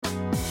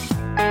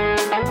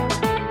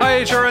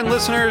HRN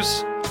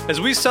listeners.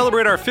 As we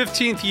celebrate our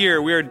 15th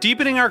year, we are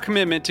deepening our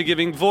commitment to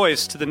giving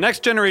voice to the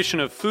next generation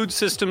of food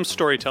systems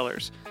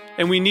storytellers,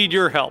 and we need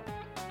your help.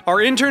 Our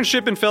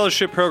internship and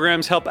fellowship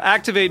programs help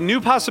activate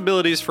new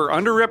possibilities for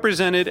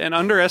underrepresented and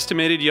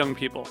underestimated young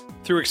people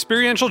through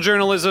experiential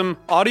journalism,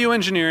 audio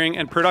engineering,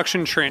 and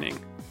production training.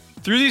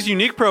 Through these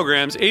unique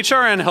programs,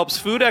 HRN helps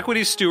food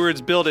equity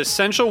stewards build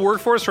essential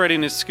workforce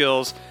readiness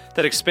skills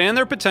that expand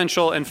their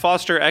potential and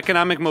foster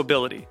economic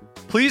mobility.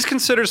 Please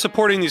consider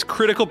supporting these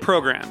critical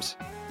programs.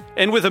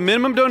 And with a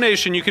minimum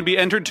donation, you can be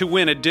entered to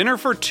win a dinner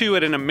for two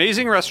at an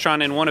amazing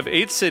restaurant in one of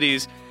 8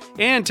 cities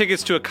and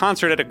tickets to a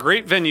concert at a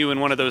great venue in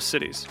one of those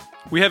cities.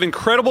 We have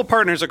incredible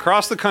partners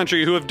across the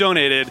country who have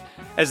donated,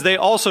 as they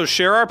also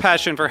share our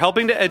passion for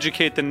helping to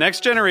educate the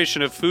next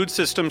generation of food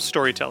systems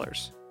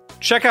storytellers.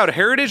 Check out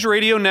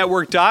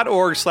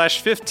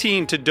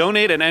heritageradionetwork.org/15 to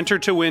donate and enter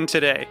to win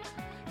today.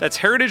 That's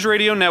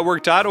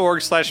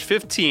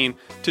heritageradionetwork.org/15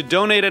 to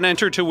donate and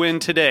enter to win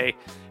today.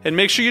 And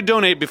make sure you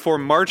donate before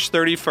March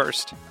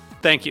 31st.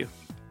 Thank you.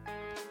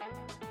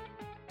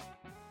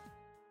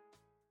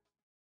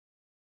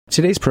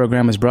 Today's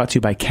program is brought to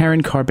you by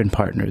Karen Carbon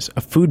Partners,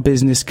 a food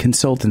business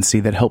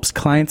consultancy that helps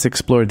clients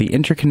explore the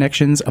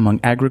interconnections among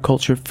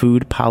agriculture,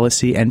 food,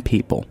 policy, and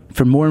people.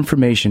 For more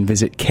information,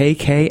 visit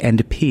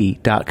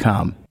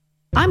kkandp.com.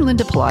 I'm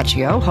Linda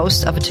Palacio,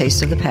 host of A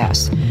Taste of the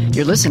Past.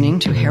 You're listening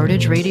to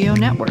Heritage Radio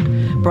Network,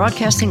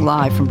 broadcasting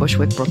live from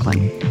Bushwick,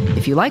 Brooklyn.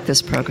 If you like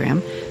this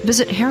program,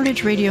 visit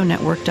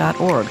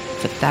heritageradionetwork.org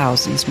for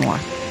thousands more.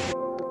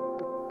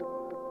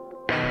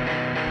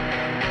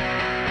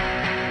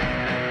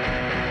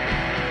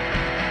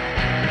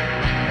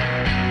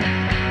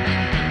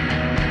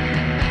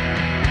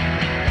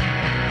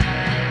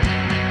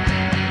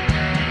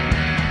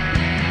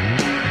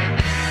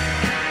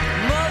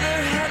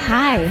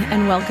 Hi,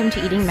 and welcome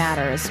to Eating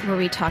Matters, where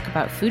we talk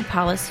about food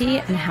policy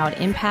and how it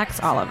impacts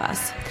all of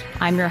us.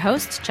 I'm your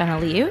host, Jenna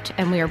Liut,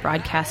 and we are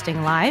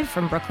broadcasting live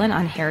from Brooklyn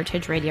on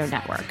Heritage Radio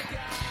Network.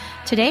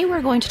 Today,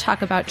 we're going to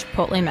talk about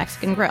Chipotle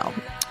Mexican Grill,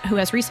 who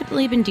has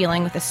recently been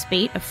dealing with a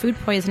spate of food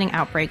poisoning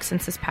outbreaks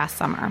since this past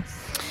summer.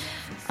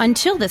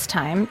 Until this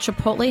time,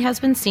 Chipotle has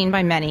been seen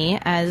by many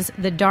as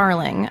the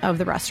darling of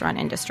the restaurant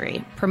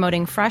industry,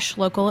 promoting fresh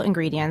local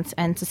ingredients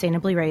and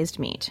sustainably raised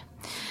meat.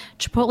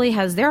 Chipotle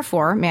has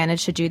therefore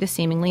managed to do the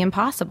seemingly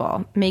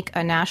impossible, make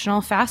a national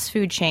fast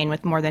food chain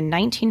with more than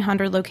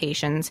 1,900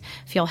 locations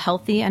feel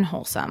healthy and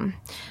wholesome.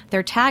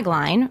 Their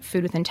tagline,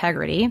 Food with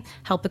Integrity,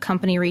 helped the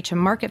company reach a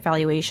market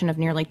valuation of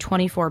nearly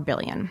 $24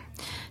 billion.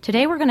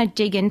 Today we're going to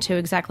dig into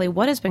exactly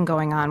what has been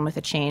going on with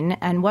the chain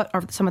and what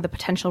are some of the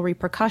potential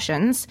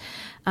repercussions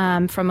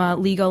from a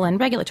legal and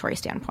regulatory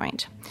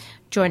standpoint.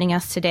 Joining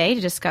us today to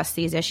discuss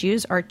these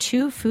issues are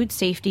 2 food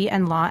safety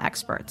and law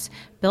experts,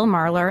 Bill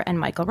Marler and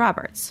Michael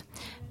Roberts.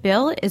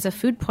 Bill is a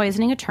food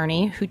poisoning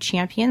attorney who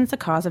champions the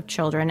cause of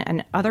children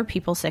and other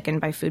people sickened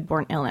by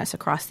foodborne illness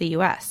across the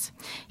U.S.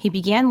 He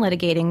began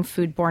litigating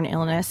foodborne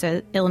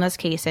illness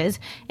cases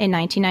in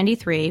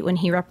 1993 when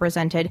he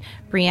represented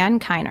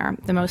Brianne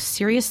Kiner, the most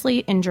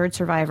seriously injured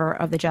survivor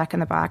of the Jack in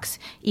the Box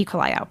E.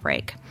 coli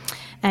outbreak.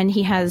 And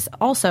he has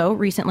also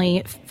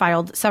recently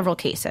filed several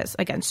cases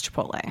against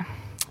Chipotle.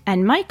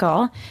 And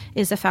Michael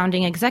is the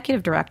founding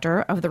executive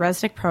director of the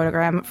Resnick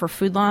Program for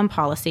Food Law and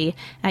Policy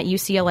at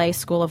UCLA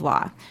School of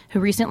Law, who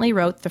recently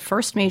wrote the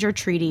first major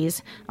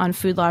treatise on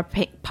food law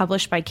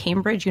published by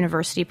Cambridge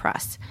University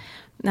Press.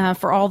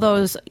 For all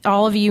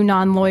of you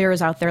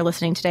non-lawyers out there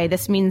listening today,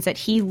 this means that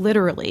he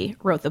literally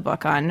wrote the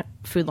book on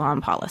food law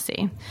and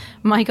policy.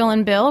 Michael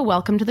and Bill,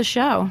 welcome to the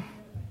show.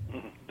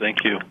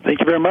 Thank you. Thank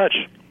you very much.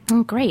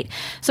 Oh, great.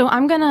 So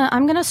I'm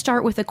gonna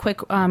start with a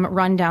quick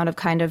rundown of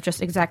kind of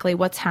just exactly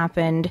what's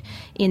happened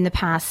in the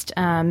past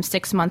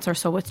 6 months or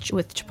so with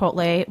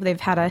Chipotle.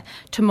 They've had a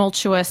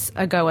tumultuous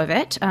go of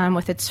it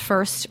with their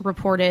first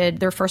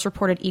reported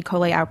E.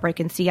 coli outbreak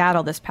in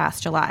Seattle this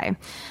past July.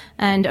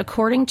 And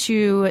according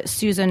to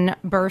Susan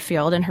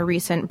Burfield in her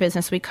recent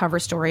Business Week cover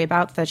story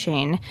about the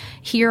chain,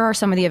 here are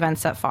some of the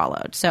events that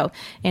followed. So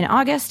in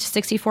August,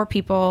 64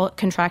 people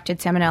contracted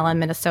Salmonella in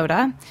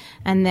Minnesota,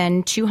 and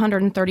then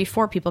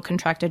 234 people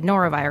contracted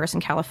norovirus in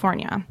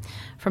California.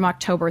 From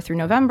October through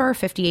November,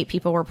 58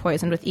 people were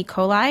poisoned with E.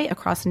 coli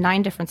across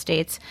 9 different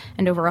states,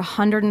 and over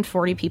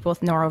 140 people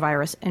with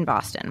norovirus in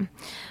Boston.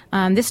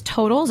 This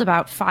totals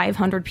about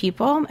 500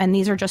 people, and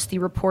these are just the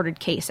reported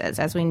cases.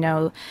 As we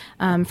know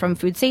from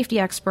food safety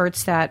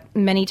experts, that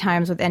many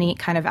times with any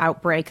kind of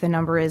outbreak, the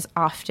number is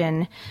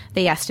often,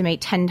 they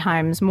estimate 10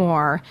 times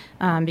more,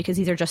 because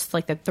these are just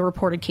like the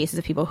reported cases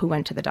of people who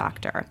went to the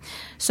doctor.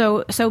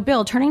 So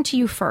Bill, turning to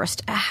you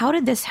first, how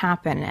did this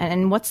happen,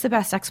 and what's the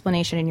best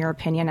explanation in your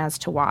opinion as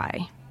to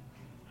why?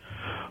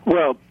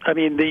 Well, I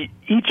mean,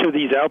 each of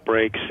these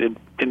outbreaks,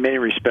 in many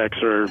respects,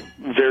 are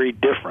very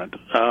different.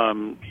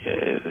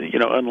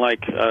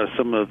 Unlike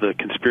some of the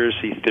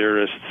conspiracy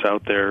theorists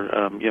out there,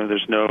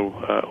 there's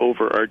no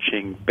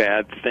overarching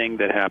bad thing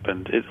that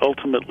happened. It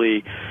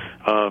ultimately,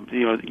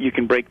 you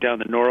can break down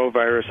the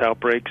norovirus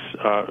outbreaks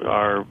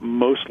are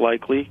most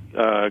likely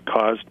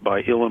caused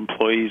by ill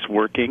employees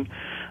working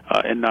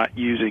and not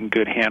using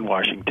good hand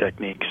washing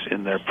techniques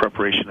in their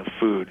preparation of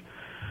food.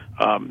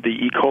 The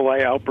E.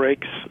 coli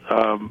outbreaks,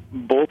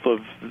 both of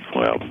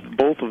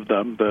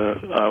them,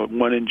 the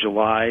one in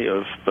July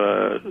of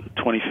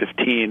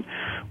 2015,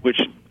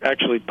 which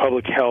actually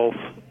Public Health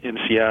in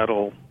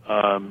Seattle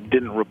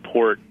didn't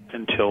report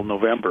until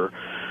November.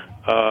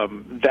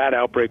 That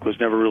outbreak was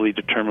never really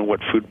determined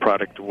what food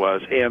product it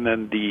was. And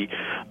then the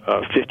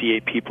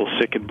 58 people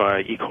sickened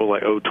by E.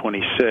 coli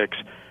O26,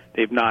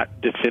 they've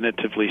not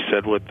definitively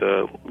said what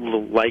the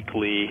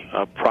likely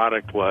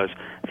product was.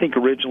 I think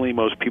originally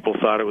most people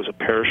thought it was a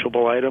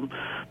perishable item.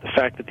 The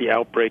fact that the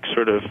outbreak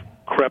sort of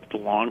crept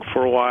along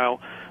for a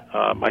while,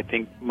 I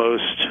think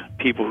most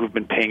people who've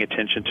been paying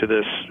attention to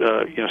this,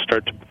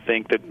 start to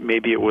think that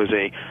maybe it was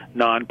a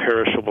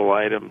non-perishable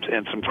item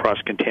and some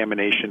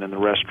cross-contamination in the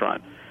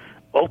restaurant.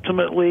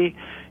 Ultimately,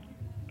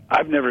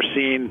 I've never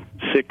seen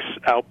 6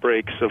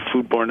 outbreaks of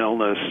foodborne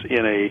illness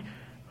in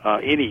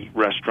any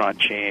restaurant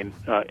chain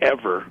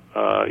ever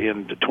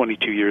in the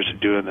 22 years of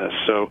doing this.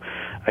 So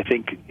I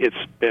think it's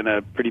been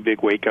a pretty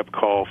big wake-up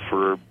call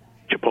for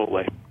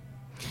Chipotle.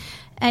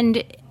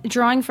 And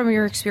drawing from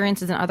your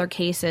experiences in other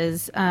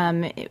cases,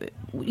 what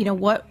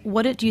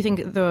do you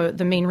think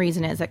the main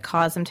reason is that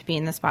caused them to be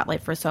in the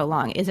spotlight for so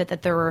long? Is it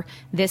that there were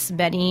this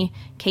many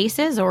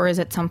cases, or is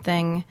it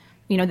something,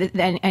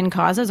 the end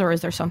causes, or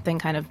is there something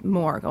kind of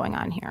more going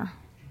on here?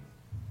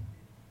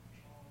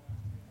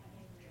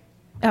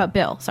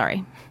 Bill,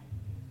 sorry.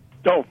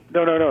 Oh,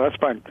 no, that's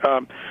fine.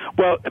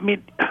 Well, I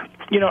mean,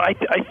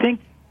 I think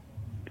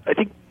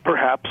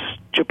perhaps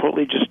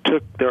Chipotle just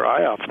took their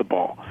eye off the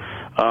ball.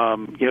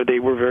 They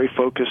were very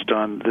focused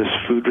on this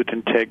food with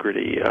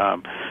integrity,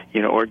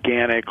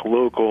 organic,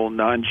 local,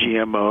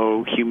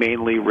 non-GMO,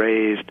 humanely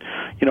raised,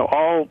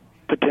 all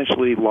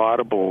potentially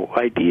laudable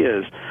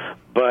ideas,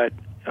 but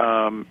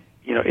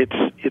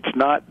it's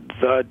not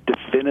the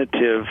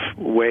definitive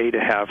way to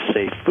have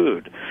safe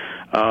food.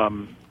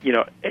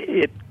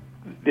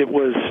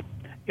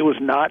 It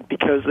was not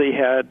because they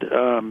had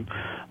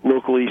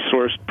locally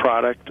sourced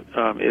product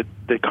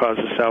that caused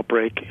this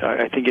outbreak.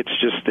 I think it's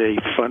just a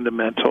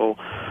fundamental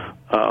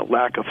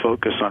lack of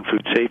focus on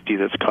food safety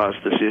that's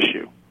caused this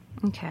issue.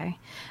 Okay.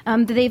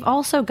 They've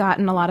also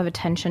gotten a lot of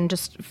attention,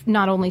 just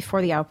not only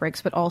for the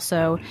outbreaks, but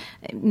also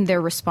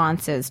their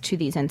responses to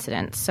these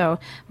incidents. So,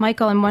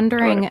 Michael, I'm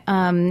wondering,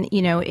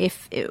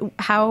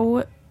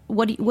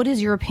 what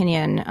is your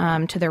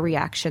opinion to their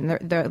reaction,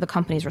 the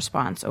company's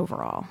response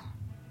overall?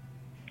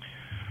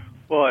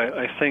 Well,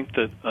 I think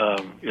that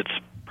it's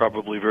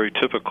probably very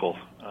typical,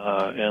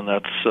 and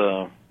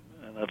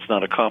that's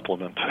not a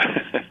compliment.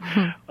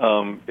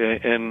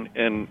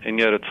 And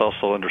yet it's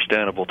also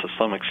understandable to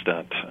some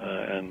extent,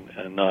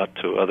 and not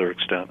to other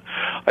extent.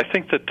 I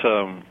think that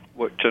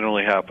what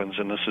generally happens,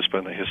 and this has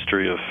been the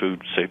history of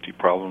food safety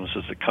problems,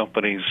 is that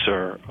companies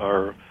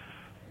are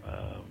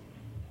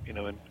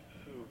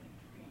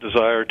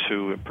desire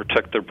to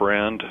protect their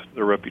brand,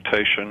 their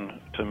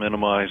reputation, to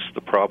minimize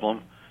the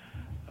problem.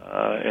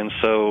 And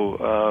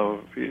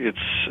so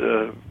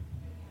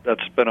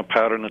that's been a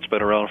pattern that's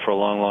been around for a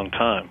long, long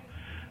time.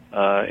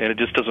 And it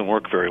just doesn't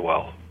work very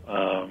well.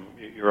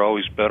 You're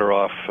always better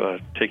off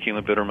taking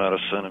the bitter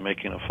medicine and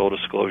making a full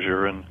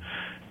disclosure and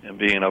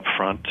being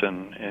upfront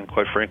and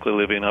quite frankly,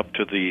 living up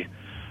to the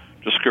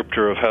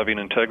descriptor of having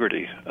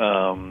integrity.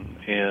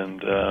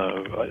 And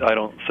I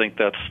don't think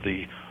that's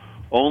the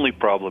only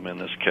problem in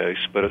this case,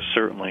 but it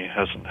certainly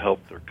hasn't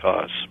helped their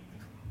cause.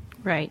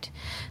 Right.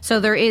 So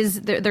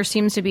there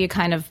seems to be a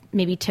kind of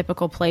maybe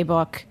typical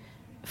playbook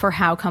for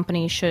how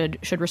companies should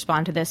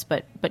respond to this,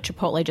 but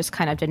Chipotle just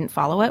kind of didn't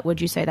follow it.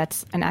 Would you say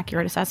that's an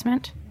accurate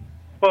assessment?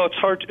 Well, it's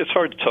hard to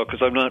tell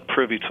because I'm not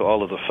privy to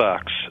all of the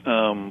facts.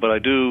 But I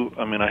do.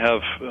 I mean, I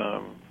have.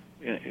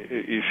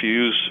 If you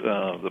use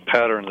the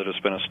pattern that has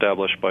been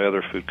established by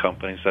other food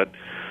companies, that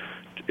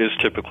is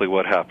typically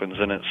what happens,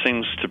 and it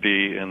seems to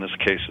be in this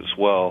case as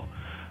well.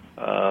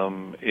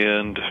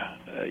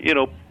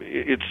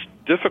 It's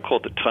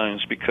difficult at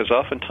times because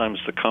oftentimes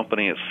the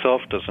company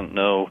itself doesn't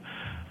know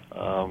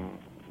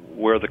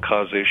where the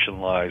causation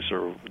lies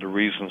or the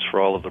reasons for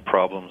all of the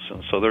problems,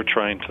 and so they're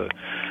trying to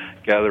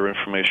gather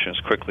information as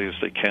quickly as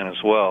they can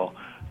as well.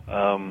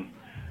 And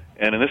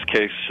in this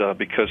case,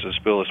 because as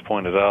Bill has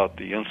pointed out,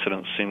 the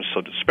incident seems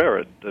so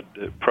disparate that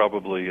it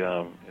probably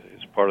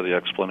is part of the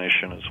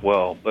explanation as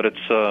well. But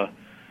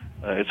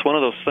it's one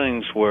of those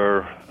things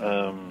where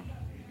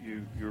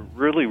you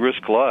really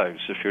risk lives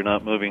if you're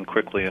not moving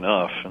quickly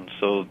enough, and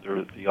so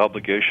the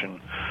obligation,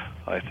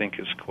 I think,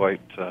 is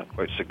quite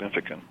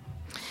significant.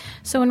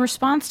 So in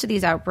response to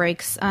these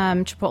outbreaks,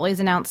 Chipotle has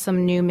announced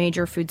some new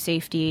major food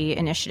safety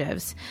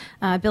initiatives.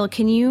 Bill,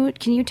 can you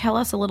tell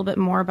us a little bit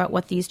more about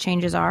what these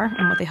changes are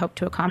and what they hope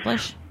to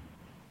accomplish?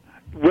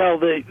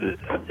 Well,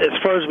 as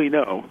far as we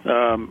know,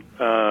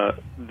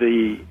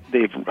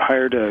 they've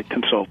hired a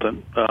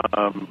consultant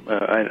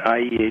at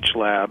IEH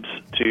Labs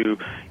to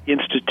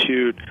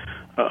institute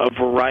a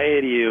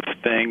variety of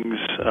things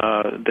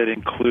that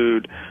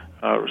include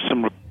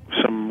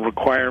some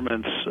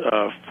requirements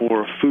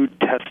for food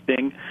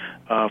testing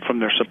from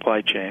their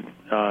supply chain,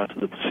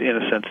 in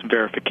a sense,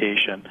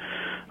 verification,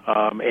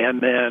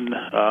 and then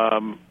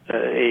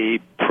a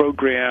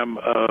program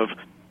of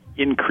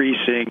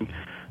increasing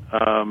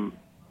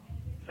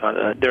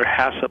their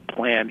HACCP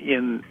plan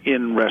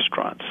in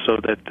restaurants, so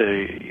that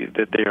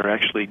they are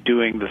actually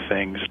doing the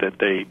things that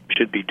they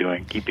should be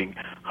doing, keeping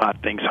hot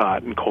things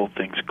hot and cold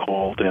things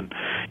cold, and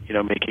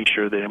making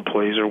sure that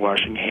employees are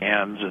washing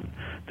hands and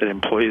that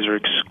employees are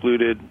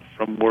excluded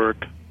from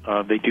work.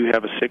 They do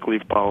have a sick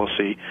leave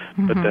policy,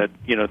 but that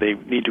they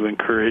need to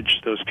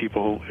encourage those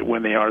people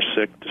when they are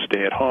sick to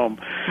stay at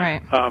home.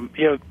 Right.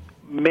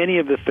 Many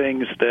of the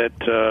things that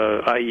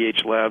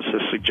IEH Labs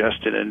has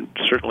suggested, and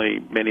certainly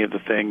many of the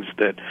things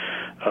that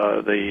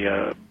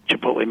the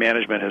Chipotle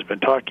management has been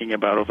talking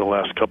about over the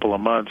last couple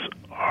of months,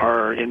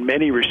 are in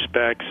many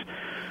respects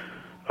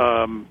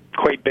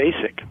quite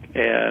basic.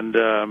 And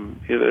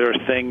there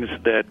are things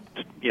that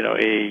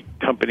a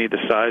company the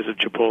size of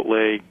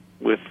Chipotle,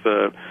 with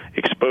the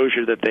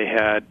exposure that they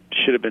had,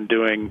 should have been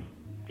doing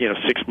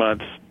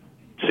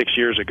 6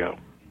 years ago.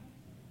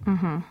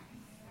 Mm-hmm.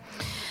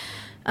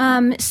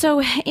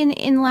 So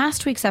in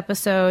last week's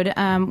episode,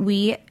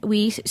 we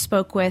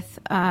spoke with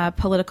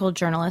political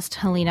journalist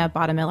Helena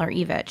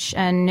Bottomiller-Evich,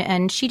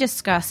 and she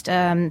discussed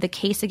the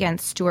case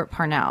against Stuart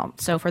Parnell.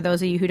 So for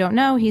those of you who don't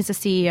know, he's the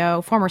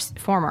CEO, former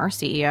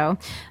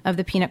CEO of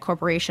the Peanut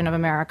Corporation of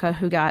America,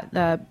 who got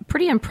the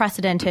pretty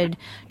unprecedented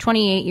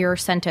 28-year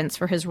sentence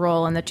for his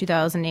role in the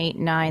 2008-9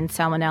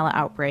 salmonella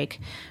outbreak,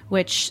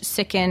 which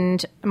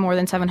sickened more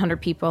than 700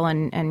 people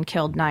and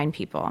killed 9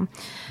 people.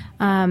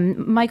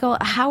 Michael,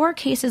 how are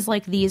cases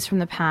like these from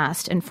the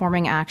past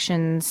informing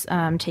actions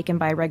taken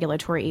by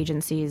regulatory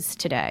agencies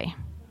today?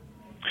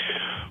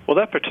 Well,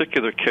 that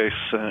particular case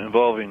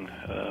involving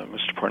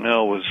Mr.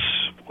 Parnell was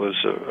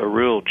a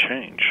real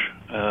change,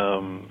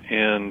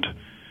 and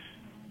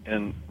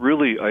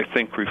really, I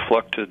think,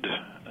 reflected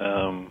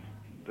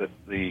that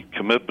the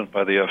commitment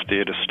by the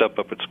FDA to step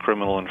up its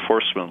criminal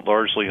enforcement,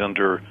 largely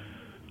under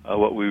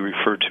what we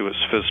refer to as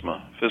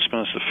FSMA.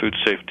 FSMA is the Food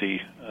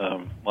Safety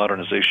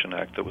Modernization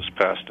Act that was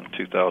passed in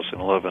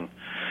 2011.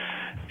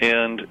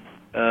 And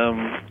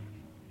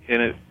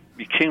it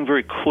became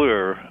very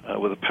clear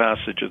with the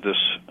passage of this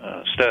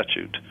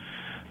statute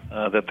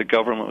that the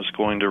government was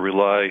going to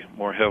rely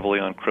more heavily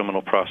on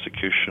criminal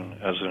prosecution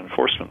as an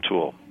enforcement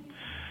tool.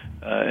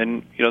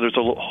 And there's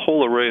a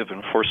whole array of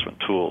enforcement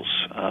tools.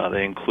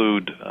 They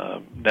include,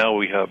 now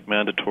we have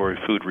mandatory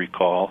food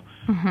recall,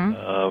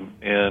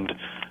 and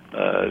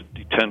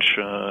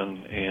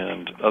detention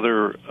and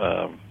other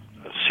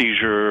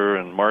seizure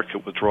and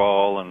market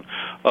withdrawal and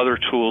other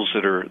tools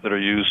that are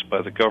used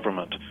by the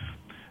government.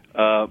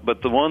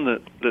 But the one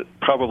that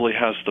probably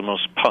has the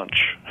most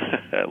punch,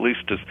 at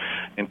least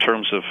in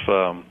terms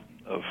of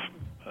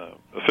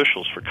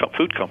officials for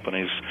food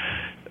companies,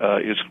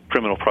 is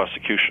criminal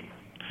prosecution.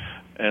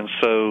 And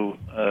so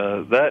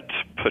that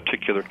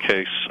particular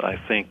case, I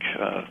think,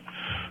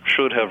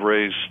 should have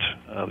raised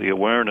the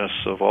awareness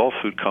of all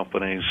food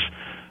companies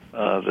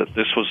that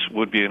this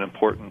would be an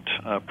important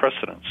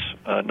precedence,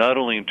 not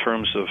only in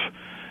terms of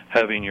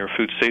having your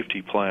food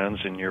safety plans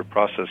and your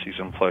processes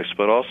in place,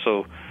 but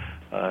also,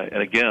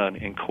 and again,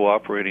 in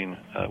cooperating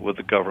with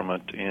the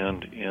government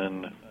and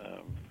in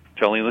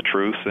telling the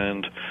truth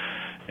and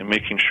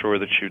making sure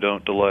that you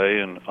don't delay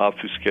and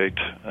obfuscate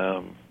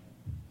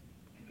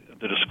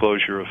the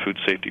disclosure of food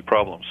safety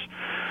problems.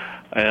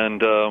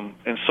 And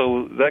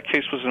so that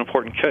case was an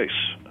important case.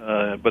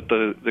 But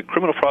the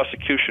criminal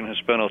prosecution has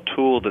been a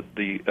tool that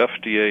the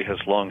FDA has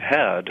long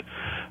had,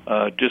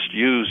 just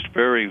used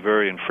very,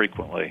 very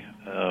infrequently.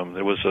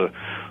 There was a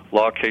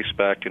law case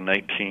back in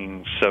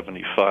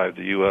 1975,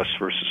 the U.S.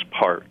 versus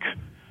Park,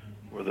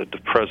 where the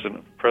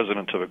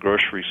president of a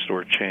grocery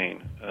store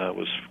chain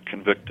was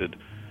convicted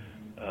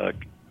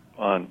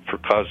for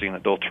causing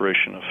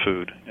adulteration of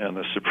food. And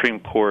the Supreme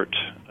Court,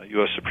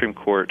 U.S. Supreme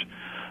Court,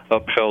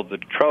 upheld the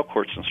trial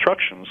court's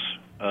instructions,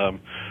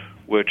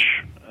 which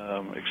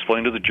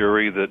explained to the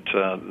jury that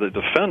the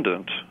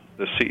defendant,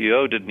 the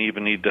CEO, didn't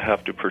even need to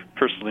have to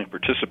personally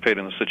participate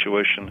in the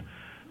situation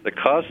that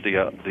caused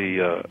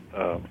the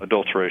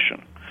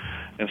adulteration.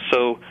 And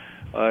so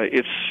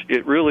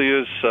it really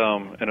is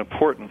an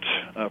important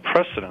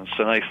precedence,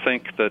 and I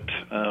think that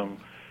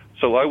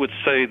so I would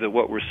say that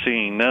what we're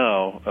seeing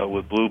now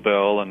with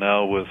Bluebell and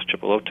now with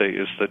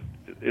Chipotle is that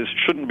it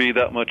shouldn't be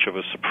that much of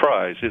a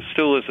surprise. It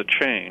still is a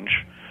change,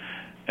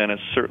 and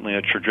it's certainly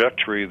a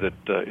trajectory that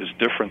is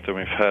different than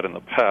we've had in the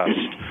past.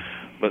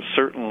 But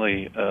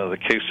certainly the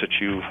case that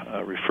you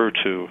refer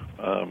to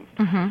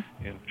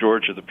in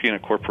Georgia, the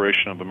Peanut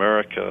Corporation of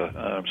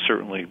America,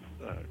 certainly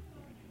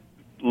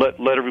let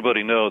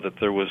everybody know that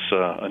there was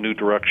a new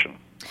direction.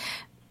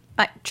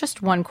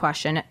 Just one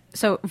question.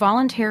 So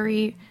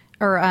voluntary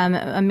or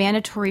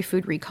mandatory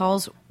food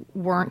recalls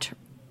weren't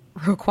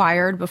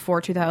required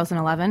before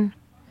 2011?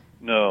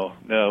 No.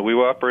 We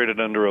operated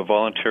under a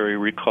voluntary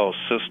recall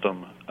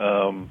system.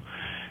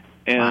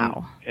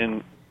 Wow.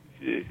 And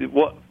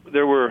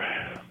there were,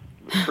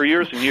 for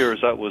years and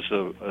years, that was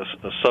a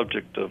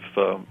subject of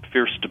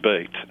fierce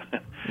debate.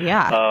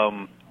 Yeah.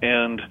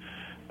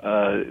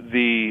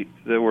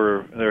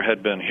 There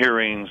had been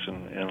hearings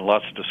and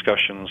lots of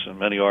discussions and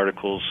many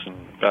articles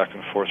and back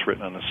and forth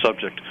written on the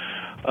subject.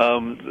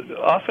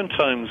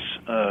 Oftentimes,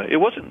 it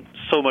wasn't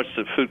so much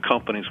that food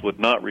companies would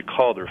not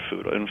recall their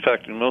food. In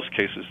fact, in most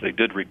cases, they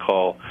did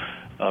recall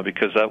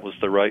because that was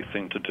the right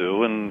thing to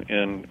do,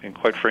 and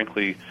quite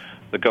frankly,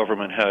 the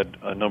government had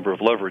a number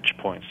of leverage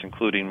points,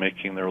 including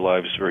making their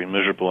lives very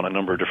miserable in a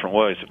number of different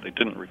ways if they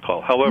didn't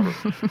recall. However,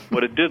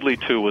 what it did lead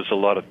to was a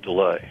lot of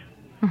delay.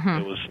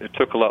 Mm-hmm. It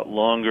took a lot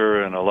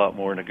longer and a lot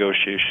more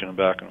negotiation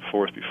back and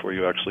forth before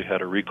you actually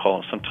had a recall,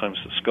 and sometimes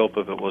the scope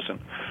of it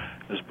wasn't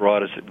as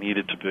broad as it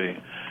needed to be.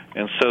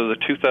 And so the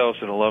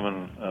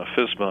 2011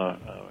 FSMA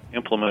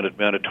implemented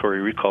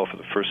mandatory recall for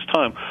the first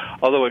time,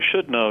 although I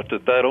should note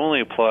that only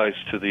applies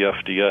to the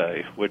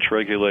FDA, which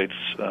regulates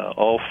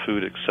all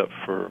food except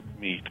for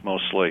meat,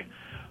 mostly.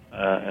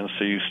 And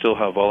so you still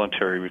have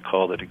voluntary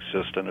recall that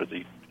exists under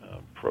the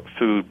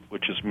food,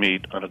 which is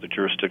meat, under the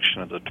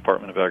jurisdiction of the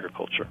Department of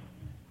Agriculture.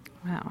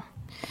 Wow.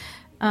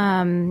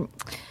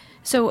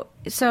 So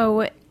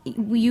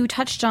you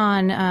touched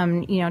on,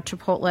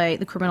 Chipotle,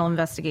 the criminal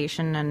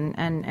investigation,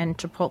 and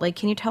Chipotle.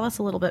 Can you tell us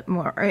a little bit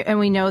more? And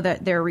we know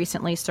that they're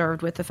recently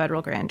served with the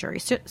federal grand jury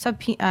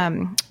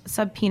subpoena.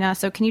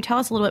 So can you tell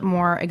us a little bit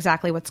more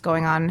exactly what's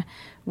going on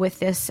with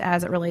this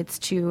as it relates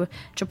to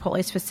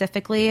Chipotle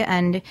specifically?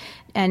 And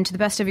to the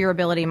best of your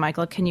ability,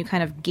 Michael, can you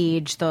kind of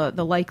gauge the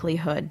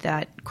likelihood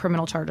that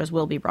criminal charges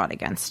will be brought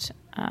against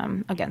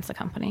the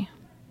company?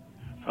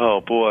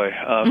 Oh, boy.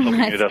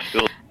 Something you'd have to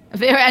build.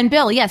 And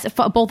Bill, yes, if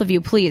both of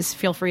you, please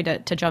feel free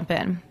to jump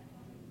in.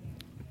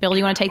 Bill, do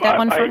you want to take that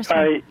one first?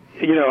 I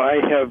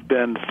have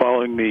been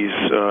following these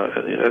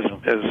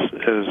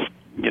as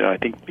I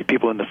think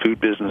people in the food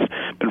business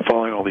have been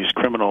following all these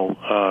criminal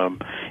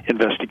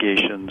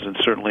investigations, and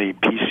certainly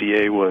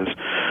PCA was,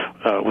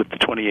 with the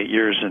 28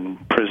 years in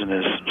prison,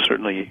 has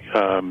certainly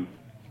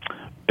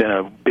been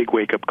a big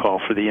wake-up call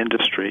for the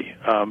industry.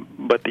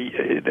 But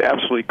it's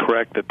absolutely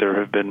correct that there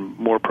have been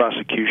more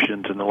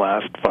prosecutions in the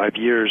last 5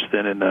 years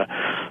than in the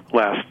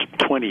last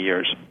 20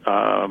 years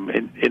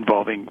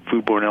involving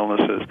foodborne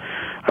illnesses.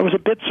 I was a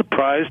bit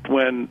surprised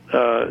when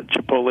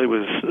Chipotle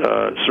was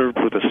served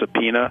with a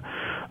subpoena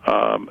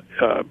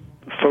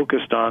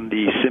focused on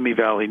the Simi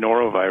Valley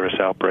norovirus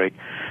outbreak.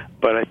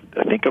 But I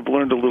think I've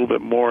learned a little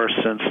bit more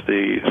since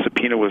the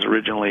subpoena was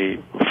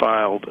originally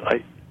filed.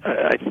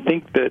 I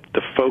think that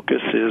the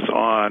focus is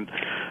on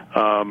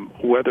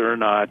whether or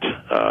not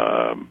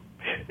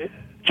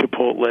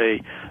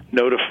Chipotle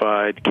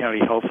notified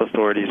county health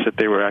authorities that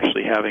they were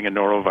actually having a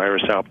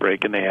norovirus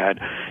outbreak, and they had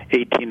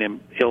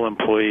 18 ill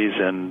employees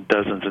and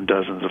dozens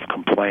of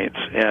complaints.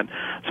 And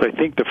so I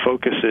think the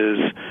focus is,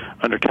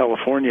 under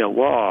California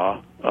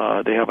law,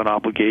 they have an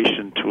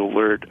obligation to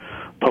alert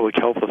public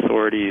health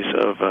authorities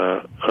of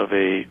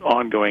a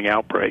ongoing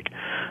outbreak.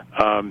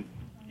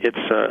 It's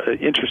an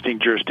interesting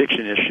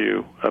jurisdiction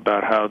issue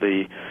about how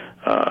the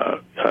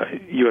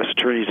U.S.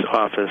 Attorney's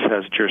Office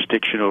has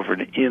jurisdiction over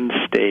an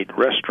in-state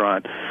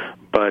restaurant,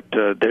 but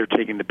they're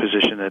taking the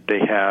position that they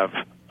have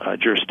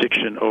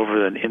jurisdiction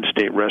over an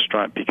in-state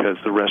restaurant because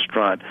the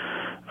restaurant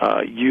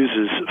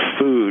uses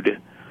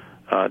food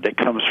that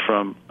comes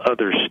from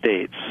other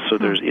states. So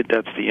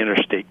that's the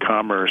interstate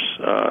commerce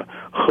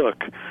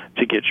hook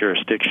to get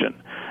jurisdiction.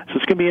 So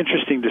it's going to be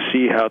interesting to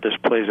see how this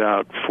plays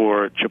out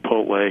for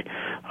Chipotle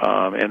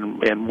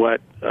and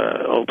what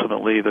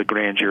ultimately the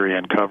grand jury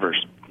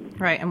uncovers.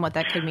 Right, and what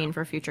that could mean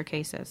for future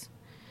cases.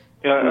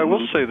 Yeah, I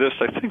will say this.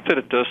 I think that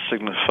it does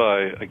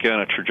signify, again,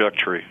 a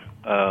trajectory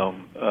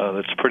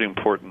that's pretty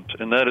important,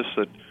 and that is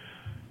that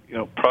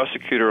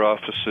prosecutor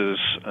offices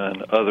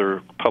and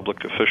other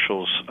public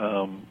officials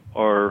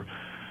are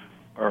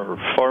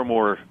far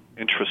more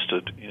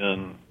interested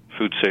in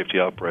food safety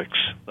outbreaks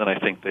than I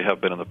think they have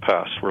been in the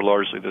past, where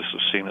largely this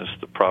is seen as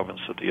the province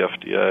of the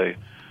FDA.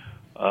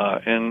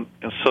 And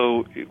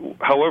so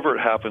however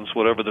it happens,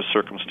 whatever the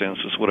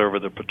circumstances, whatever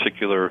the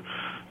particular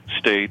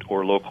state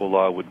or local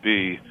law would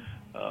be,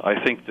 I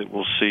think that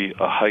we'll see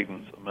a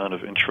heightened amount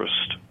of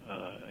interest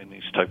in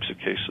these types of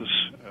cases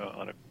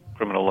on a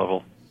criminal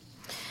level.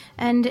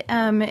 And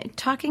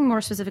talking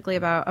more specifically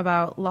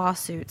about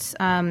lawsuits,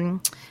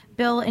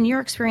 Bill, in your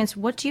experience,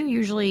 what do you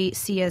usually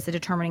see as the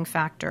determining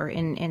factor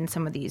in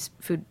some of these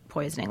food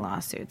poisoning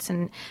lawsuits?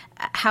 And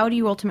how do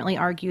you ultimately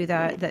argue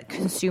that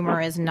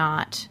consumer is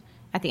not,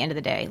 at the end of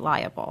the day,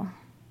 liable?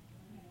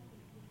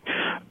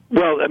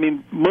 Well, I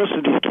mean, most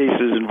of these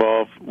cases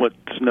involve what's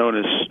known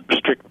as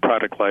strict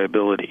product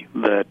liability,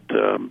 that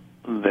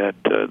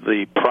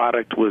the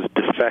product was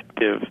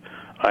defective,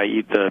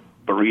 i.e. the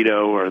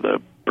burrito or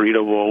the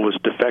burrito bowl was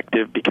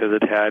defective because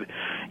it had,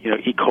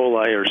 E.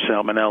 coli or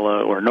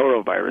salmonella or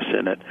norovirus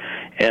in it.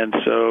 And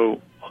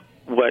so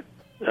what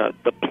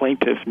the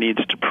plaintiff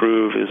needs to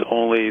prove is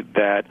only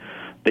that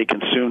they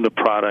consumed the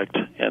product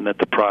and that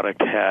the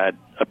product had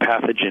a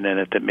pathogen in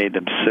it that made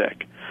them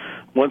sick.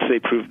 Once they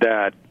prove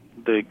that,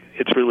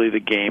 it's really the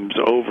game's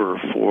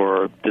over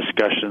for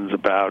discussions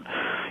about,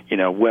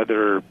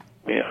 whether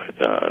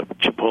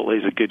Chipotle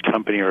is a good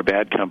company or a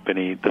bad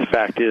company. The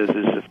fact is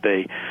if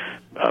they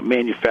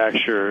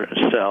manufacture,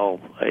 sell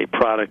a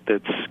product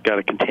that's got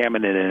a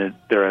contaminant in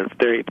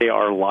it, they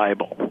are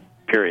liable.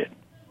 Period.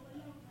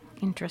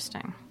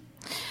 Interesting.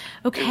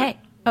 Okay.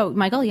 Oh,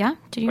 Michael, yeah?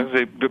 Did you? I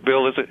say,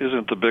 Bill,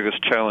 isn't the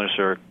biggest challenge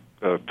there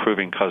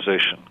proving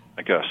causation?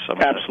 I guess.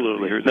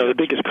 Absolutely. No, the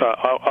biggest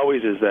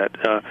always is that,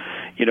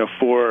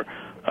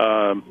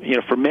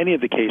 for many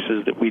of the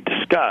cases that we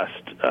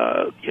discussed,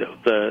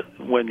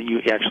 when you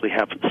actually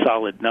have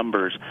solid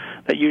numbers,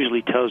 that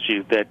usually tells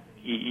you that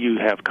you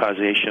have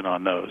causation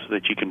on those,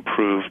 that you can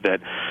prove that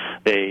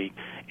they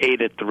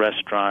ate at the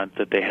restaurant,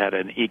 that they had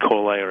an E.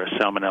 coli or a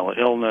salmonella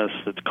illness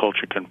that's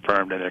culture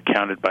confirmed and they're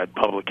counted by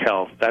public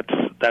health. That's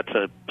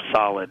a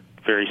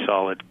very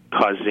solid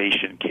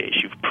causation case.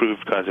 You've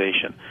proved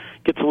causation.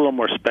 It gets a little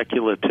more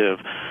speculative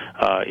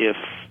if,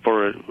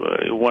 for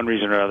one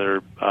reason or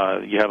other,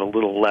 you have a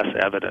little less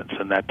evidence,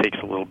 and that takes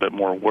a little bit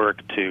more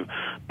work to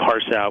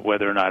parse out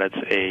whether or not it's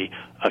a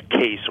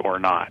case or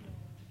not.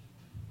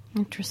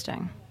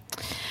 Interesting.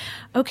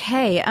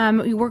 Okay,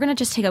 we're going to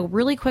just take a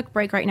really quick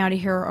break right now to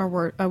hear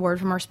a word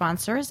from our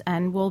sponsors,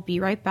 and we'll be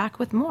right back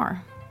with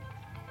more.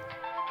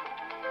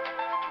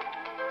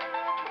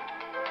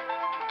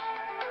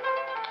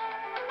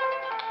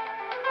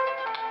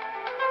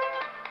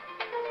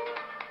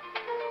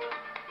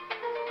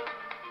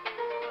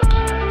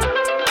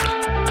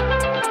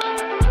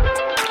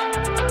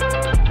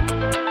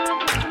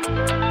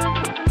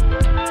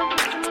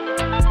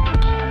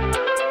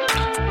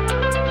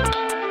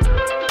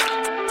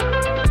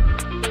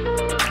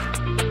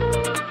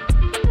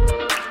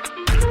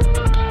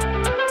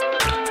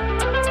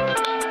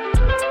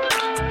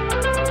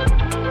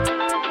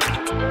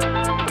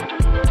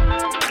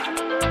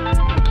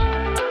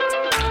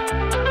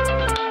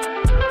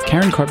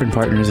 Karen Carbon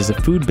Partners is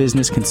a food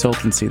business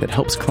consultancy that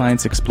helps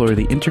clients explore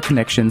the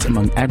interconnections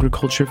among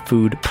agriculture,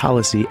 food,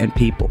 policy, and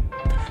people.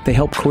 They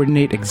help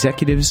coordinate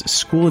executives,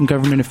 school and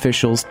government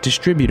officials,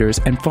 distributors,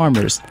 and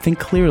farmers think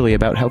clearly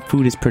about how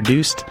food is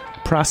produced,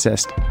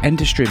 processed, and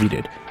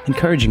distributed,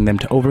 encouraging them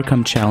to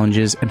overcome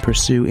challenges and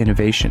pursue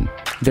innovation.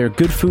 Their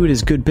Good Food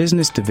is Good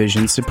Business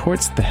division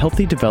supports the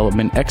healthy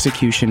development,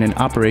 execution, and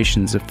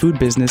operations of food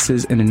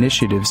businesses and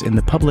initiatives in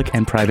the public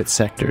and private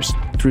sectors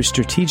through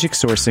strategic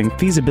sourcing,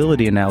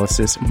 feasibility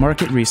analysis,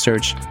 market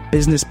research,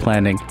 business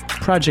planning,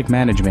 project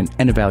management,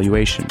 and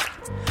evaluation.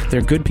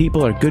 Their Good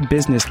People Are Good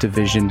Business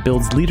division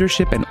builds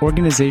leadership and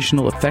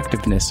organizational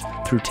effectiveness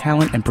through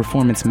talent and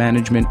performance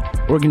management,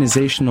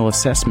 organizational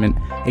assessment,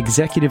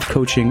 executive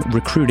coaching,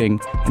 recruiting,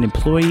 and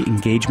employee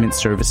engagement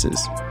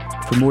services.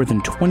 For more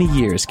than 20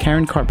 years,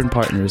 Karen Carbon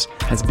Partners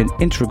has been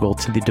integral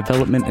to the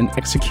development and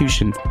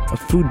execution of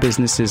food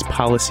businesses,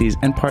 policies,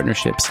 and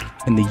partnerships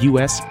in the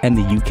U.S. and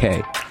the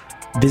U.K.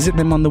 Visit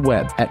them on the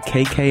web at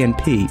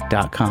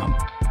kknp.com.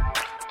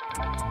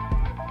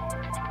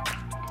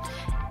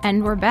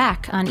 And we're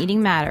back on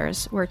Eating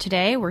Matters, where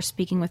today we're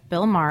speaking with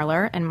Bill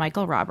Marler and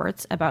Michael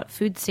Roberts about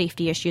food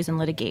safety issues and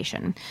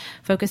litigation,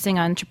 focusing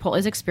on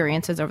Chipotle's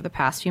experiences over the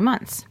past few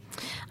months.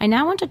 I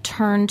now want to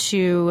turn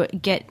to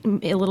get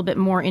a little bit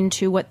more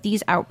into what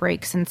these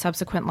outbreaks and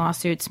subsequent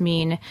lawsuits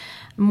mean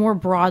more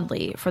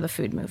broadly for the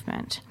food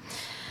movement.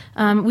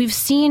 We've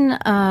seen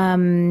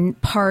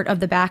part of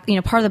the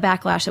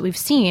backlash that we've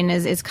seen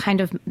is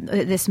kind of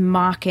this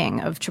mocking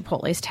of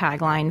Chipotle's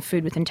tagline,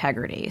 "Food with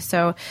Integrity."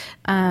 So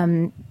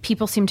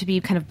people seem to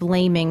be kind of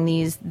blaming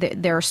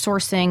their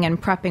sourcing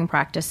and prepping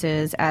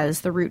practices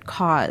as the root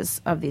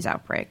cause of these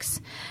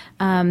outbreaks.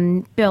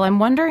 Bill, I'm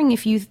wondering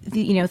if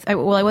I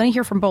want to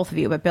hear from both of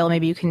you, but Bill,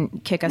 maybe you can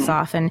kick us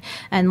off and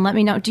let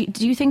me know.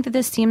 Do you think that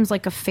this seems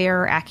like a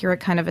fair, accurate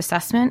kind of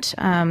assessment?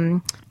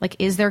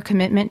 Is there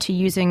commitment to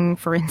using,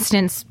 for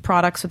instance,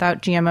 products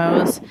without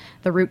GMOs,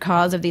 the root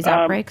cause of these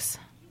outbreaks?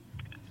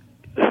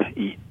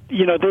 They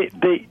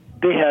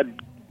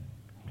had,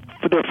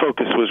 their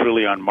focus was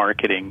really on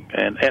marketing,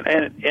 and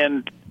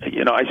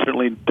I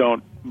certainly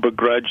don't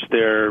begrudge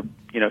their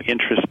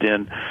interest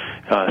in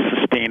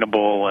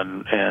sustainable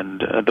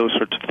and those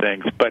sorts of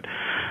things. But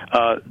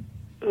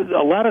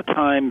a lot of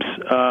times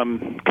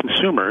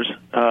consumers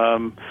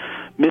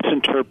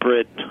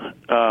misinterpret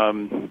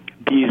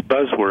these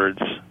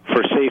buzzwords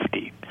for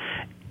safety.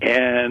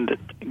 And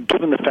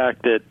given the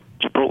fact that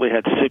Chipotle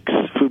had 6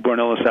 foodborne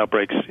illness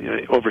outbreaks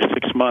over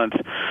 6 months,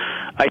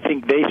 I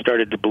think they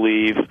started to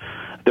believe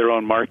their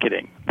own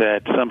marketing,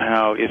 that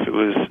somehow if it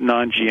was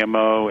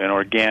non-GMO and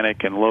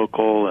organic and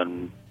local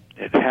and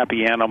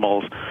happy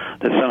animals,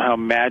 that somehow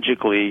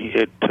magically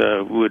it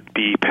would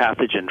be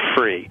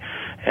pathogen-free.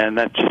 And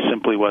that just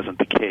simply wasn't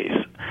the case.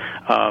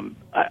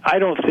 I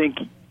don't think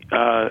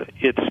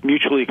it's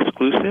mutually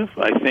exclusive.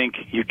 I think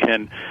you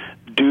can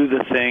do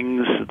the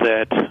things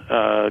that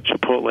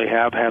Chipotle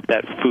have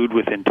that food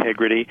with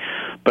integrity,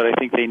 but I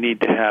think they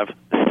need to have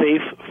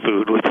safe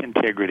food with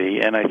integrity,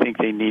 and I think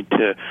they need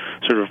to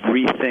sort of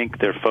rethink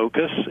their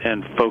focus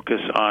and focus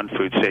on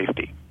food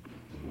safety.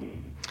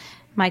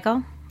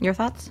 Michael, your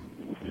thoughts?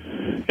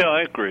 Yeah,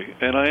 I agree,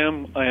 and I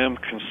am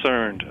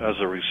concerned as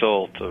a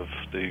result of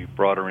the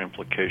broader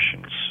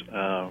implications.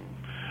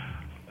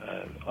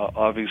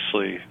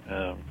 Obviously,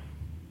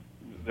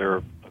 they're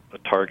a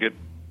target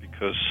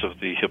because of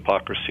the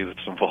hypocrisy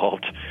that's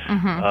involved,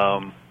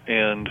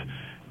 and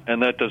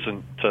that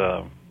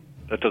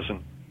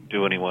doesn't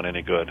do anyone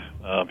any good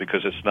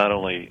because it's not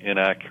only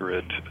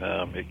inaccurate,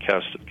 it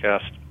casts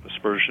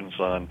aspersions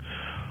on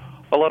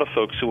a lot of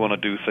folks who want to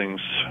do things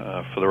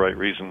for the right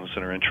reasons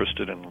and are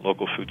interested in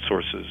local food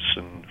sources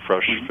and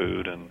fresh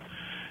food and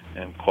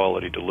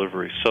quality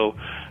delivery. So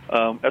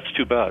that's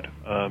too bad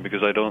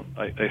because I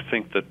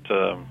think that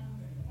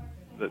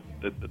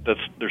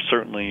there's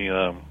certainly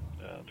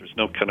there's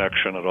no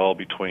connection at all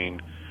between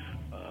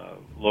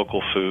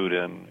local food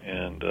and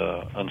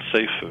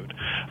unsafe food.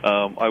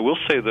 I will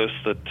say this,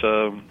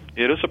 that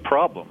it is a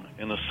problem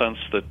in the sense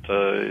that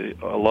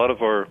a lot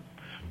of our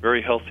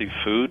very healthy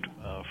food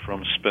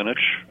from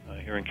spinach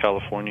here in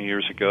California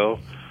years ago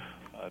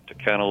to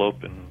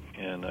cantaloupe in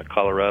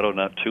Colorado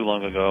not too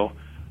long ago,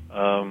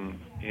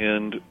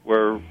 and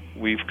where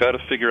we've got to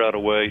figure out a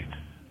way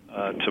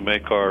to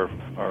make our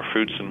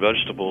fruits and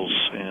vegetables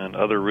and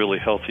other really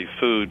healthy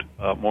food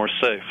more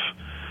safe.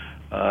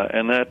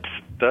 And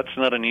that's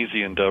not an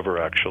easy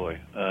endeavor, actually.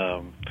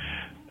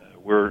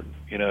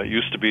 It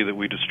used to be that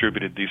we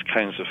distributed these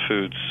kinds of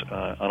foods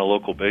on a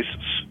local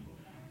basis,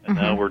 and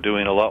now we're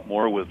doing a lot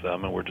more with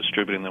them, and we're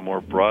distributing them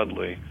more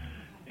broadly,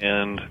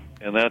 and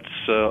that's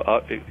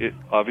it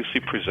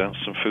obviously presents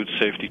some food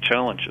safety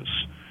challenges.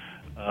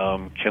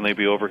 Can they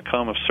be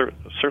overcome?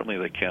 Certainly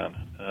they can,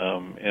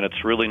 and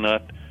it's really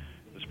not,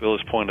 as Bill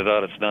has pointed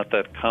out, it's not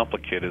that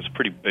complicated. It's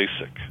pretty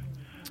basic.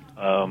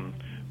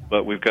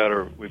 But we've got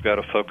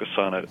to focus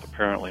on it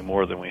apparently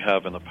more than we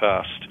have in the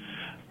past.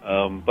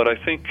 But I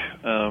think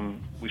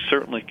we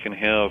certainly can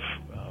have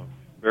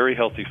very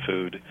healthy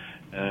food,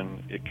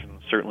 and it can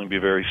certainly be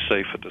very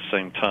safe at the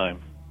same time.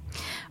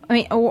 I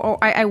mean,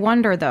 I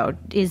wonder though,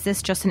 is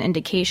this just an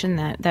indication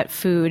that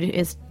food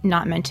is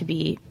not meant to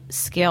be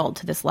scaled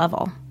to this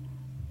level?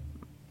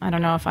 I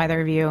don't know if either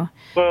of you,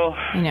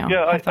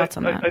 have thoughts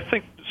on that. I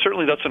think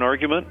certainly that's an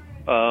argument.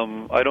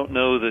 I don't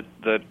know that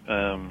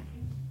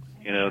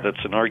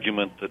that's an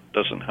argument that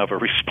doesn't have a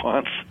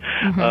response.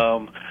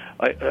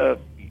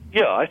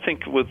 I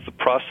think with the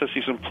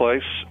processes in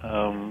place,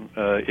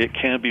 it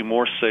can be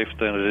more safe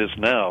than it is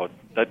now.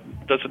 That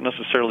doesn't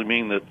necessarily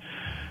mean that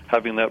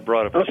having that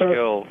broad of a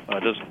scale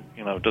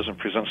doesn't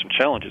present some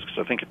challenges, because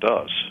I think it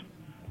does.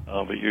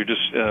 But you're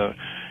just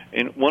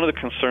and one of the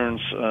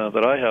concerns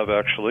that I have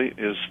actually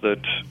is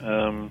that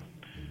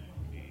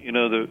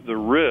the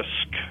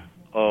risk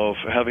of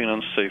having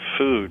unsafe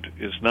food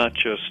is not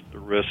just the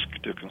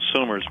risk to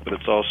consumers, but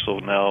it's also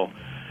now,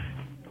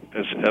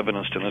 as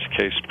evidenced in this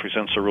case,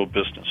 presents a real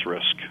business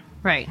risk.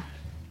 Right.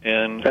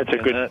 And that's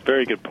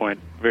very good point.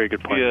 Very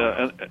good point.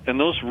 Yeah, and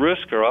those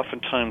risks are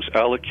oftentimes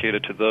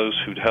allocated to those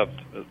who have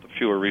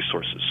fewer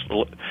resources.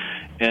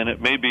 And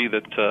it may be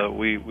that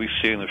we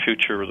see in the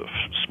future the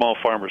small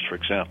farmers, for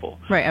example.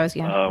 Right. I was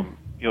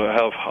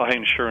have high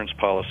insurance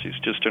policies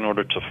just in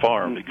order to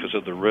farm because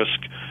of the risk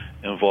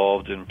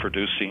involved in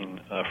producing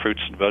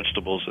fruits and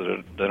vegetables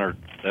that are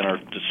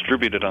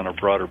distributed on a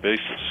broader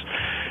basis.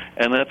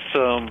 And that's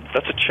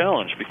a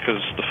challenge,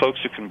 because the folks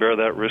who can bear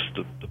that risk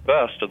the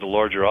best are the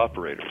larger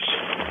operators.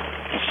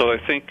 And so I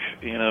think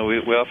we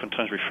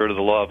oftentimes refer to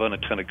the law of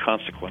unintended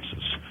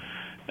consequences,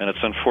 and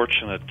it's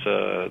unfortunate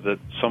that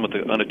some of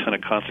the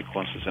unintended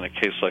consequences in a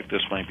case like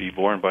this might be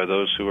borne by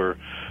those who are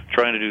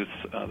trying to do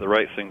the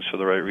right things for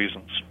the right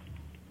reasons.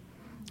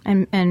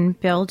 And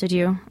Bill, did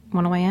you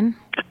want to weigh in?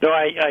 No,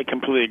 I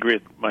completely agree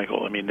with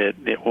Michael. I mean,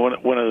 one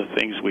of the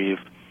things we've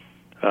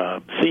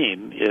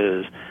seen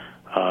is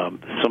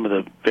some of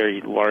the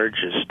very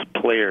largest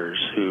players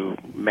who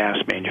mass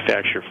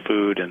manufacture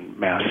food and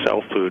mass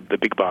sell food, the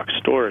big box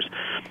stores,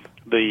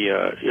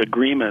 the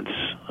agreements,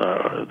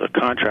 the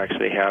contracts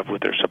they have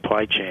with their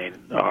supply chain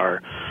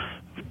are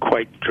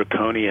quite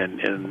draconian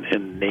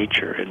in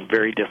nature and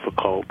very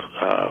difficult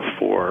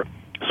for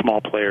small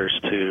players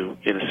to,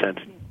 in a sense,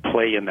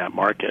 play in that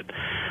market.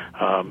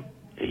 And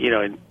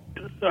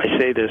I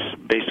say this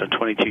based on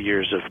 22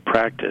 years of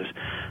practice.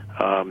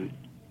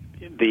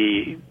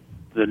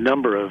 The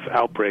number of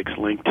outbreaks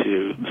linked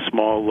to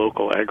small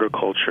local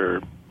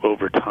agriculture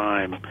over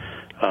time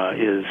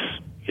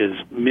is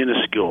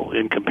minuscule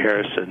in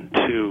comparison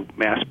to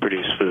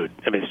mass-produced food.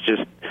 I mean, it's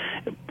just,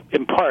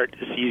 in part,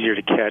 it's easier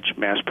to catch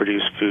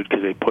mass-produced food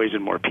because they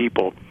poison more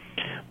people.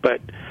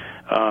 But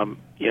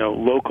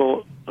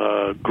local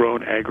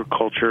grown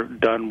agriculture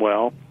done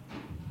well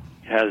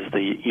has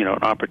the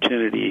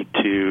opportunity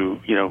to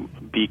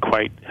be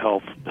quite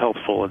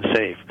healthful and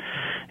safe.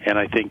 And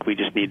I think we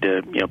just need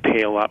to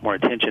pay a lot more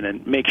attention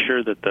and make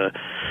sure that the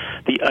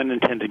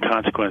unintended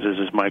consequences,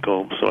 as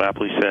Michael so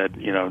aptly said,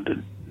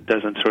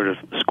 doesn't sort of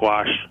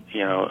squash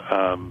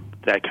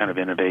that kind of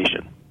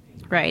innovation.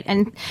 Right.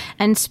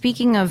 And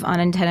speaking of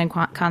unintended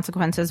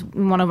consequences,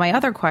 one of my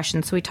other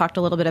questions, so we talked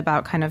a little bit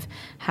about kind of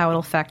how it'll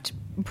affect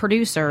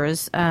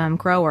producers,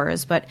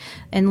 growers, but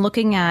in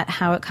looking at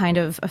how it kind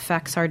of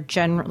affects our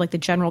the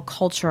general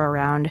culture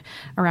around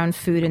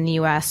food in the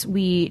U.S.,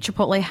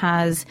 Chipotle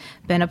has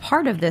been a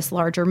part of this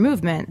larger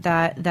movement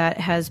that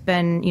has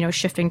been,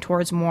 shifting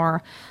towards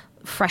more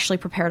freshly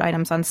prepared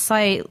items on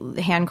site,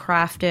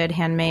 handcrafted,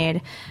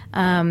 handmade,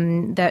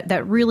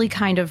 that really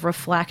kind of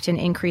reflect and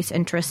increase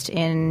interest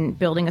in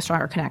building a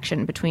stronger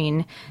connection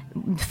between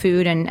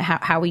food and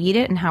how we eat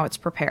it and how it's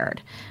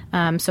prepared.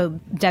 So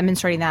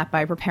demonstrating that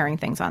by preparing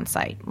things on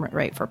site,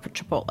 right, for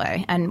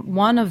Chipotle. And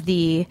one of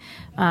the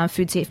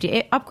food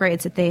safety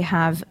upgrades that they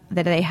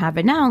have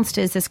announced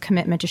is this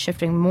commitment to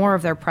shifting more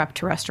of their prep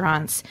to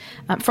restaurants,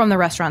 from the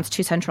restaurants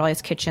to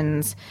centralized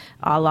kitchens,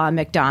 a la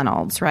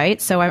McDonald's, right?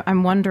 So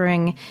I'm wondering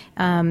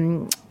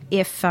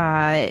if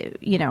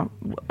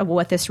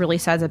what this really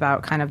says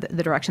about kind of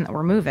the direction that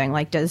we're moving.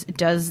 Like,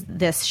 does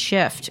this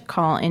shift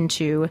call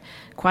into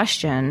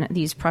question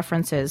these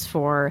preferences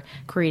for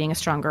creating a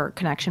stronger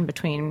connection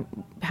between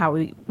how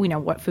we know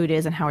what food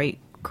is and how we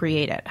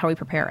create it, how we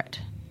prepare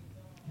it?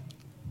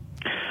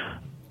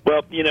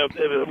 Well,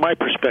 my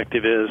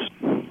perspective is,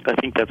 I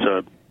think that's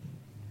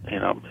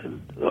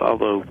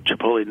although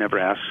Chipotle never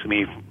asks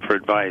me for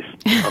advice,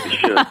 probably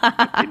should.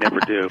 They never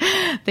do.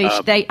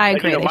 I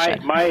agree. They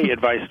should. My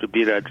advice would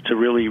be to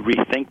really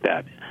rethink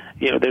that.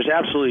 There's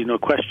absolutely no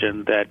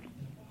question that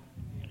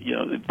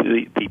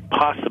the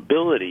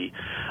possibility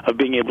of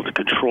being able to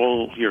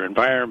control your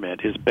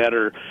environment is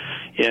better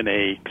in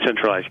a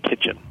centralized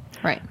kitchen.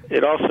 Right.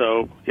 It's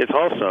also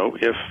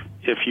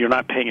if you're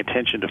not paying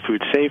attention to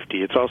food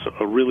safety, it's also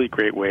a really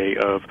great way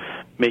of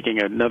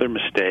making another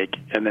mistake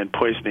and then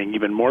poisoning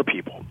even more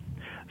people.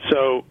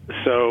 So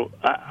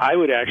I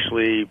would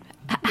actually.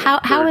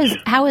 How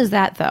is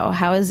that though?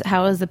 How is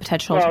the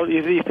potential? Well,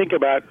 you think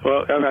about.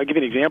 Well, I'll give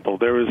you an example.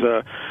 There was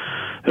a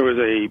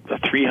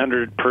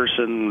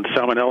 300-person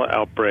salmonella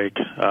outbreak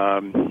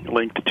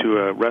linked to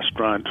a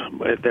restaurant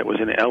that was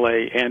in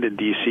L.A. and in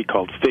D.C.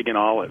 called Fig and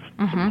Olive.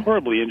 Mm-hmm.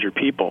 Horribly injured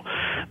people.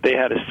 They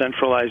had a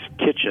centralized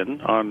kitchen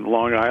on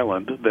Long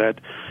Island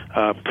that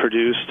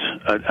produced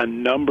a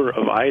number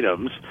of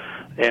items,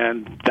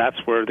 and that's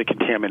where the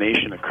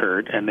contamination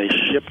occurred, and they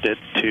shipped it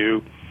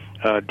to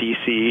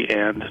D.C.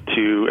 and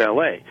to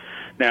L.A.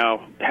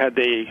 Now, had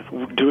they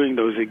doing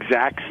those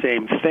exact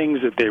same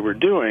things that they were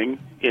doing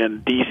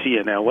in D.C.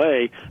 and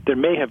L.A., there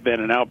may have been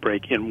an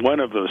outbreak in one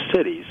of those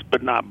cities,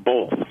 but not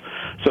both.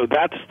 So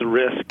that's the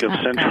risk of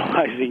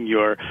centralizing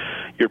your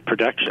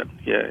production.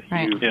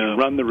 Right. You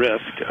run the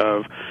risk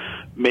of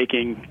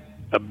making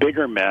a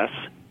bigger mess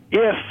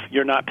if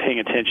you're not paying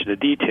attention to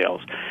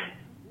details.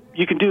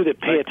 You can do the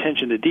pay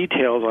attention to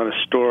details on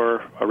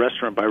a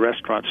restaurant by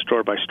restaurant,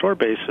 store by store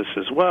basis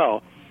as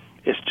well.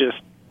 It's just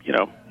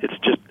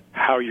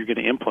how you're going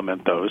to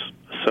implement those.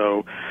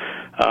 So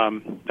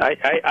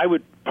I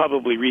would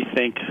probably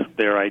rethink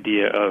their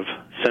idea of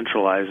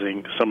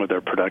centralizing some of their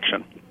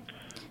production.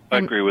 I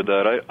agree with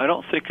that. I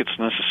don't think it's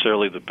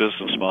necessarily the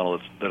business model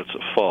that it's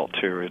at fault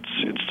here.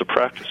 It's the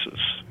practices.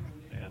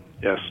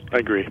 Yes, I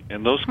agree.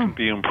 And those can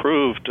be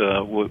improved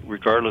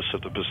regardless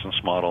of the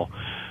business model.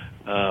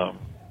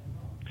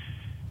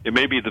 It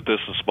may be the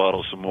business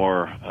model is a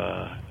more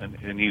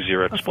an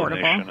easier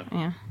explanation. Affordable.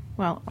 Yeah.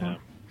 Well, yeah.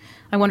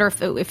 I wonder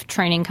if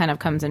training kind of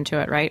comes into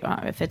it, right?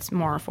 If it's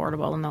more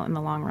affordable in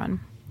the long run.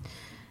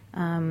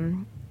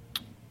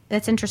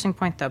 That's an interesting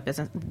point, though.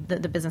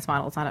 The business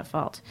model is not at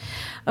fault.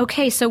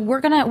 Okay, so we're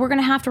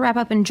gonna have to wrap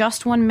up in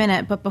just 1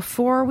 minute. But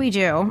before we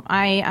do,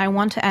 I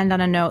want to end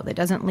on a note that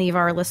doesn't leave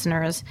our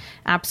listeners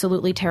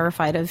absolutely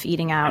terrified of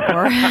eating out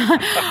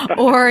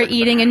or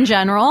eating in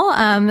general.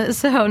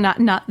 So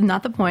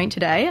not the point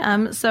today.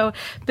 So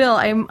Bill,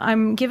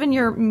 I'm given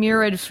your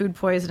myriad food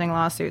poisoning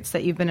lawsuits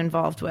that you've been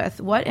involved with.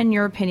 What, in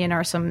your opinion,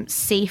 are some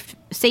safe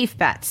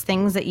bets,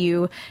 things that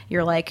you're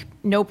like,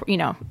 nope,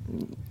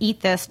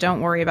 eat this,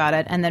 don't worry about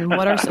it, and then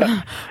what are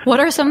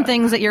some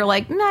things that you're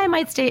like, I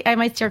might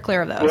steer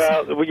clear of those?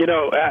 Well,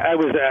 I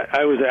was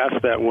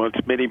asked that once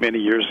many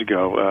years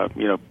ago.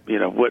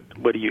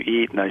 What do you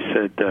eat? And I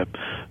said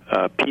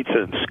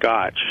pizza and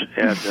scotch.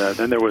 And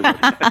then there was an E.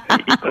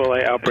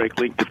 coli outbreak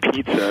linked to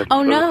pizza.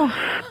 Oh no!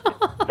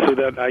 So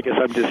then I guess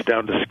I'm just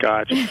down to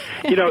scotch.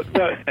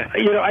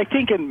 I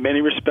think in many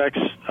respects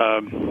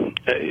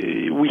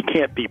we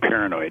can't be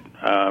paranoid.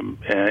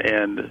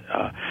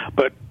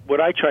 But what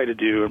I try to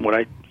do, and what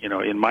I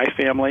in my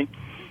family,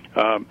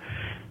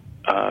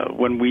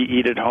 when we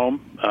eat at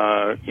home,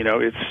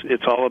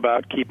 it's all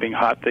about keeping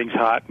hot things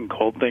hot and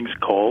cold things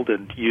cold,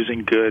 and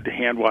using good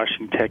hand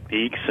washing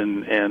techniques,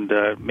 and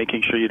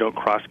making sure you don't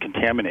cross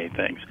contaminate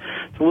things.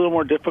 It's a little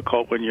more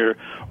difficult when you're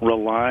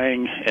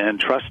relying and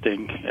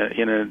trusting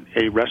in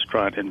a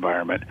restaurant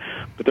environment,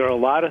 but there are a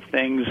lot of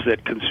things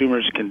that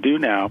consumers can do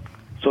now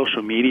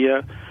social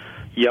media,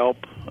 Yelp,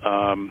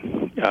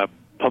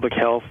 public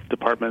health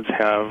departments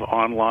have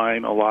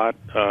online a lot,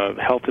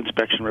 health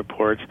inspection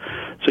reports.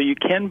 So you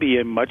can be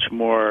a much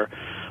more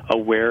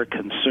aware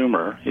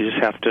consumer. You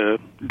just have to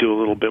do a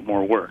little bit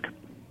more work.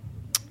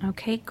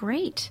 Okay,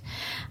 great.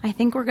 I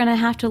think we're going to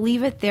have to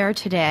leave it there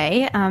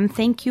today.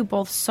 Thank you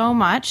both so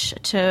much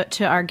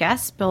to our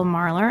guests, Bill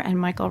Marler and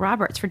Michael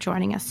Roberts, for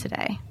joining us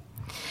today.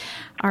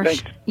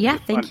 Thanks.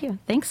 Thank you.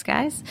 Thanks,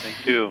 guys.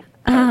 Thank you.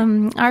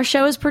 Our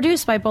show is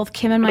produced by both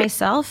Kim and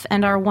myself,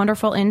 and our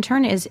wonderful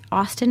intern is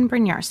Austin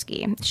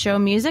Brynjarski. Show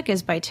music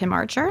is by Tim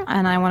Archer,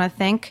 and I want to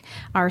thank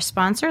our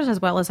sponsors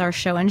as well as our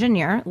show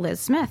engineer, Liz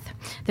Smith.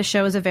 The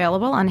show is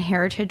available on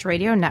Heritage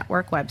Radio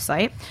Network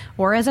website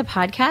or as a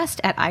podcast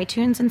at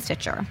iTunes and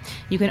Stitcher.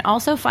 You can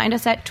also find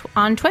us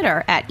on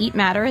Twitter at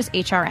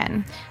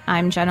EatMattersHRN.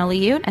 I'm Jenna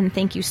Liut, and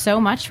thank you so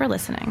much for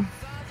listening.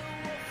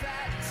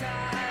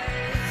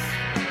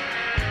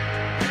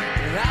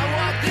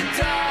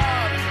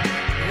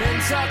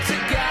 Talk to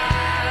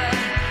God,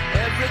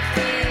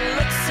 everything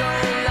looks so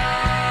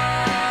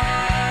large.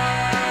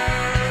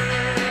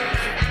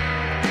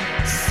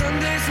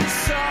 Sundays and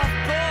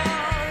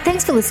softball.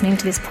 Thanks for listening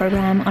to this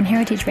program on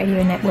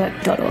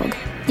heritageradionetwork.org.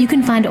 You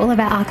can find all of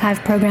our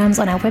archive programs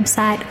on our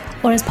website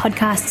or as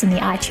podcasts in the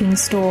iTunes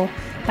store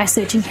by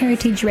searching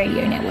Heritage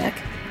Radio Network.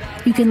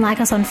 You can like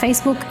us on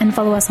Facebook and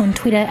follow us on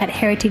Twitter at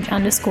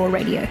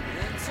 @heritage_radio.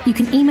 You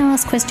can email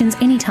us questions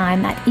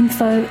anytime at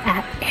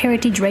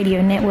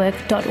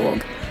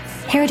info@heritageradionetwork.org.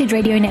 Heritage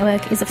Radio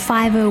Network is a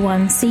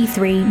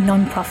 501c3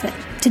 non-profit.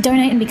 To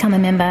donate and become a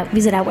member,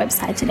 visit our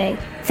website today.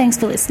 Thanks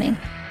for listening.